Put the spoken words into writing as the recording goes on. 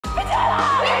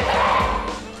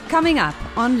Coming up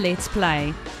on Let's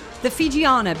Play, the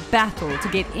Fijiana battle to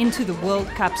get into the World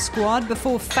Cup squad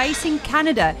before facing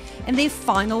Canada in their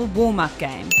final warm-up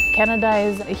game. Canada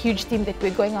is a huge team that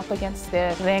we're going up against.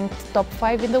 They're ranked top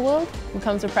 5 in the world. We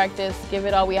come to practice, give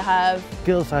it all we have.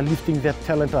 Girls are lifting their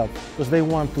talent up because they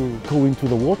want to go into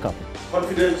the World Cup.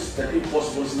 Confidence that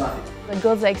impossible is nothing. The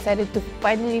girls are excited to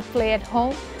finally play at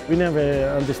home. We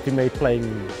never underestimate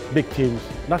playing big teams.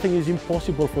 Nothing is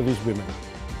impossible for these women.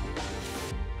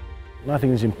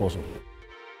 Nothing is impossible.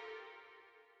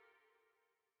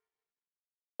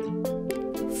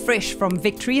 Fresh from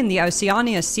victory in the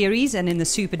Oceania Series and in the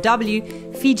Super W,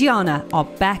 Fijiana are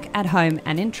back at home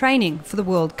and in training for the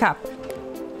World Cup.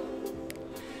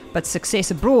 But success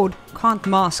abroad can't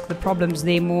mask the problems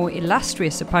their more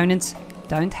illustrious opponents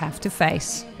don't have to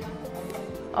face.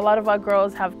 A lot of our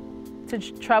girls have to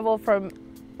travel from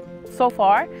so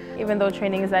far. Even though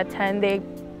training is at 10, they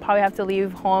probably have to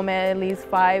leave home at least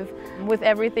 5. With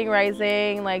everything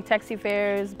rising, like taxi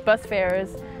fares, bus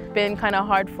fares, been kind of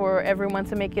hard for everyone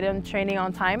to make it in training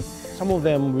on time. Some of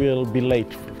them will be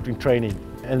late in training,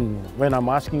 and when I'm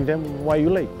asking them, why are you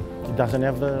late? He doesn't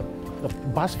have the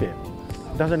bus fare,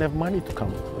 he doesn't have money to come.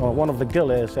 One of the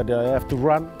girls said I have to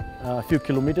run a few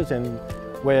kilometers, and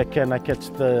where can I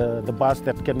catch the bus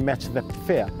that can match that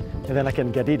fare, and then I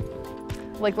can get in.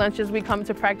 Like lunches, we come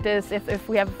to practice. If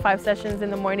we have 5 sessions in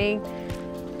the morning,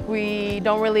 we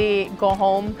don't really go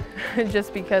home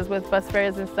just because with bus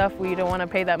fares and stuff, we don't want to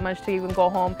pay that much to even go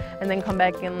home and then come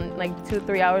back in like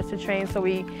 2-3 hours to train. So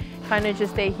we kind of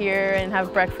just stay here and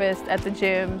have breakfast at the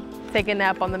gym, take a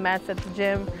nap on the mats at the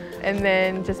gym, and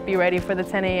then just be ready for the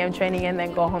 10 a.m. training and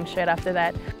then go home straight after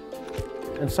that.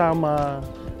 And some are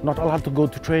not allowed to go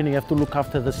to training, have to look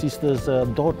after the sisters'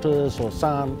 daughters or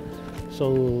son.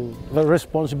 So the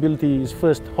responsibility is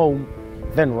first home,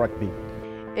 then rugby.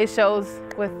 It shows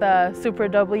with Super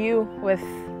W, with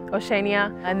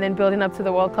Oceania, and then building up to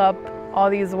the World Cup. All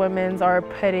these women are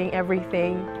putting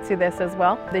everything to this as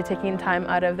well. They're taking time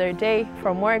out of their day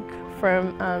from work,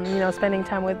 from spending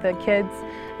time with the kids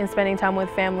and spending time with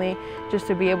family, just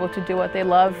to be able to do what they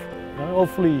love.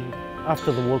 Hopefully,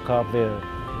 after the World Cup,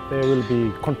 they will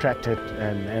be contracted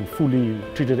and fully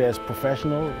treated as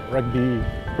professional rugby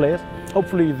players.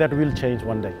 Hopefully, that will change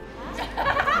one day.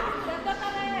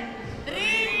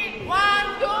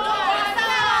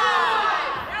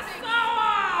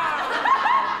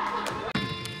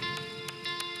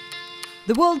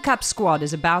 The World Cup squad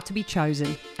is about to be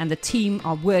chosen, and the team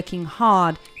are working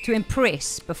hard to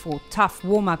impress before tough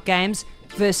warm-up games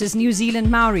versus New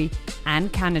Zealand Maori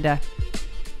and Canada.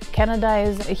 Canada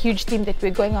is a huge team that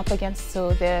we're going up against,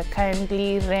 so they're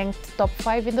currently ranked top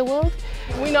 5 in the world.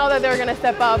 We know that they're going to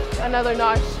step up another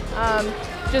notch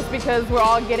just because we're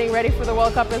all getting ready for the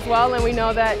World Cup as well, and we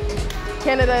know that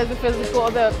Canada is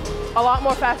a lot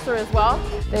more faster as well.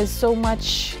 There's so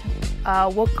much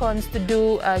work-ons to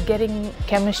do, getting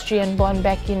chemistry and bond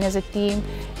back in as a team,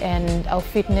 and our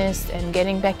fitness and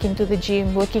getting back into the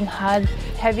gym, working hard,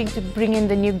 having to bring in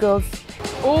the new girls.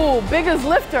 Ooh, biggest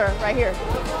lifter right here.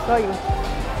 Show you.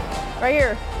 Right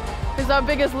here. This is our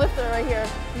biggest lifter right here.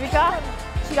 Vika,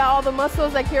 she got all the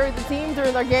muscles that carry the team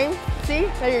during our game. See?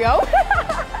 There you go.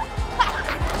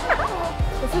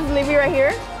 This is Libby right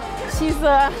here. She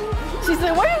said,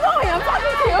 where are you going? I'm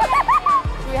talking to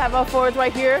you. We have our forwards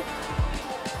right here.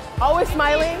 Always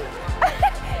smiling,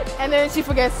 and then she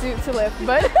forgets to lift,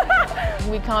 but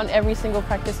we count every single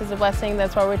practice as a blessing.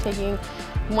 That's why we're taking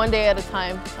one day at a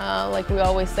time. Like we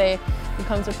always say, we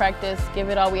come to practice, give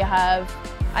it all we have.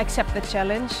 I accept the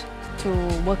challenge to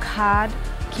work hard,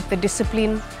 keep the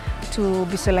discipline to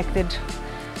be selected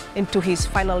into his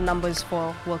final numbers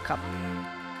for World Cup.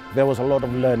 There was a lot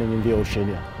of learning in the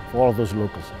Oceania for all those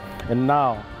locals, and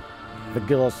now the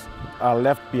girls are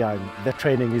left behind. Their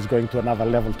training is going to another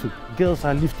level too. Girls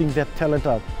are lifting their talent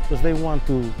up because they want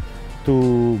to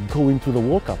go into the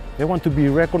World Cup. They want to be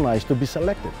recognized, to be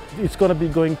selected. It's going to be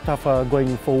going tougher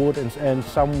going forward, and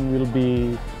some will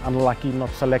be unlucky, not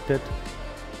selected.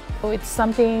 It's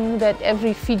something that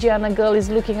every Fijiana girl is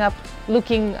looking up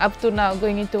to now,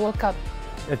 going into World Cup.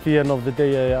 At the end of the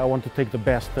day, I want to take the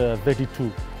best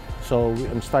 32. So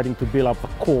I'm starting to build up the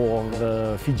core of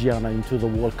the Fijiana into the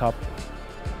World Cup.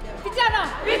 Fijiana,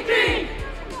 victory!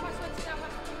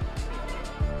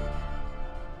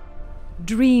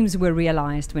 Dreams were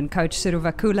realized when coach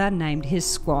Siruvakula named his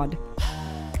squad.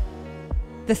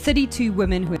 The 32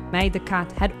 women who had made the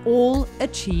cut had all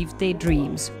achieved their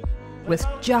dreams, with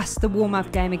just the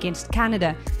warm-up game against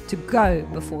Canada to go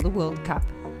before the World Cup.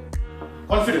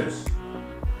 Confidence.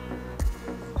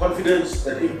 Confidence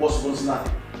that impossible is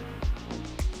nothing.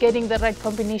 Getting the right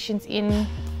combinations in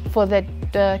for that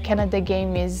Canada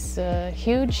game is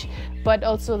huge, but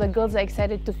also the girls are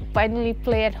excited to finally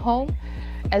play at home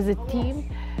as a team.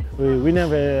 We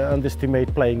never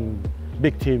underestimate playing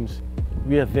big teams.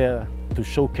 We are there to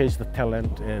showcase the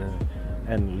talent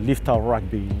and lift our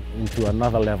rugby into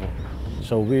another level.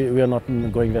 So we are not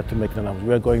going there to make the numbers.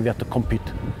 We are going there to compete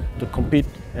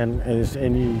and as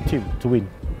any team to win,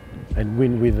 and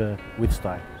win with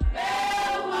style.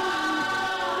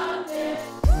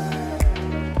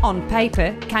 On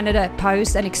paper, Canada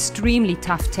posed an extremely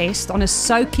tough test on a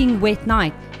soaking wet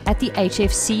night at the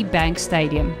HFC Bank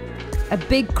Stadium. A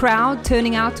big crowd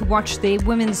turning out to watch their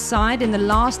women's side in the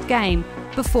last game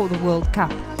before the World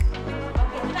Cup.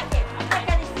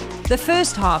 The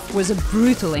first half was a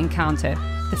brutal encounter,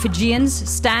 the Fijians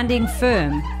standing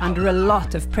firm under a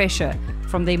lot of pressure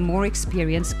from their more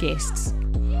experienced guests.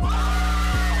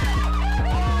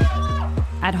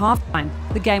 At halftime,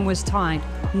 the game was tied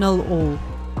 0-0.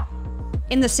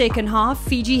 In the second half,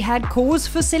 Fiji had cause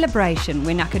for celebration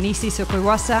when Akanisi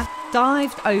Sukuwasa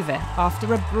dived over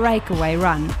after a breakaway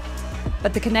run.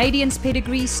 But the Canadians'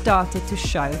 pedigree started to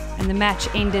show, and the match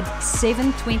ended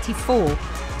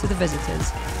 7-24 to the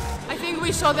visitors. I think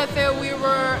we showed that we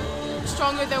were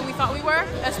stronger than we thought we were,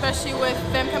 especially with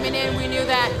them coming in. We knew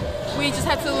that we just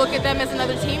had to look at them as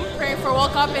another team, preparing for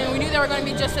World Cup, and we knew they were going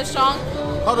to be just as strong.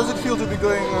 How does it feel to be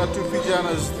going to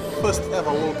Fijiana's first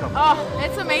ever World Cup? Oh,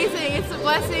 it's amazing. It's a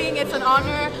blessing. It's an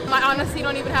honor. I honestly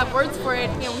don't even have words for it.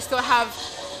 You know, we still have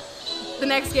the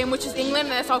next game, which is England.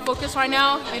 That's our focus right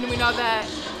now, and we know that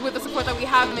with the support that we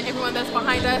have and everyone that's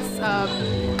behind us,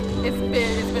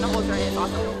 it's been a whole journey. It's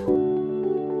awesome.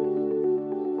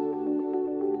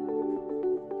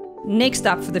 Next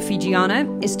up for the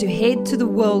Fijiana is to head to the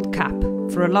World Cup.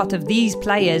 For a lot of these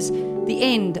players, the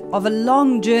end of a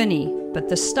long journey, but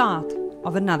the start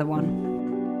of another one.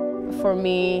 For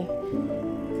me,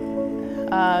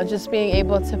 just being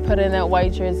able to put in that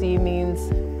white jersey means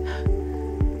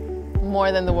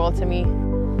more than the world to me.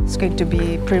 It's going to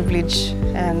be a privilege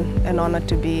and an honor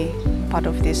to be part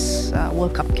of this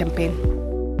World Cup campaign.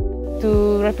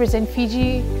 To represent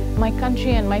Fiji, my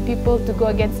country and my people, to go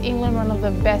against England, one of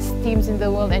the best teams in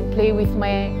the world, and play with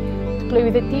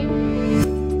the team.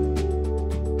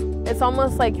 It's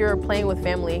almost like you're playing with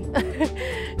family.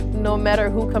 No matter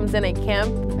who comes in at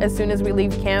camp, as soon as we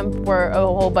leave camp, we're a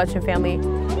whole bunch of family.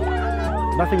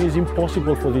 Nothing is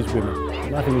impossible for these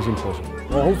women. Nothing is impossible.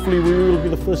 Well, hopefully we will be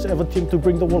the first ever team to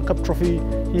bring the World Cup trophy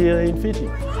here in Fiji.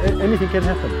 Anything can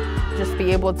happen. Just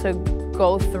be able to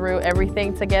go through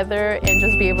everything together and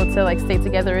just be able to stay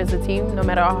together as a team, no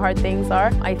matter how hard things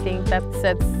are. I think that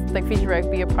sets Fiji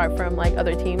Rugby apart from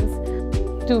other teams.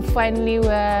 To finally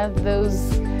wear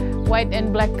those white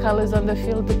and black colors on the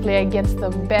field to play against the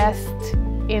best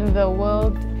in the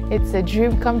world. It's a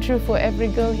dream come true for every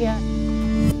girl here.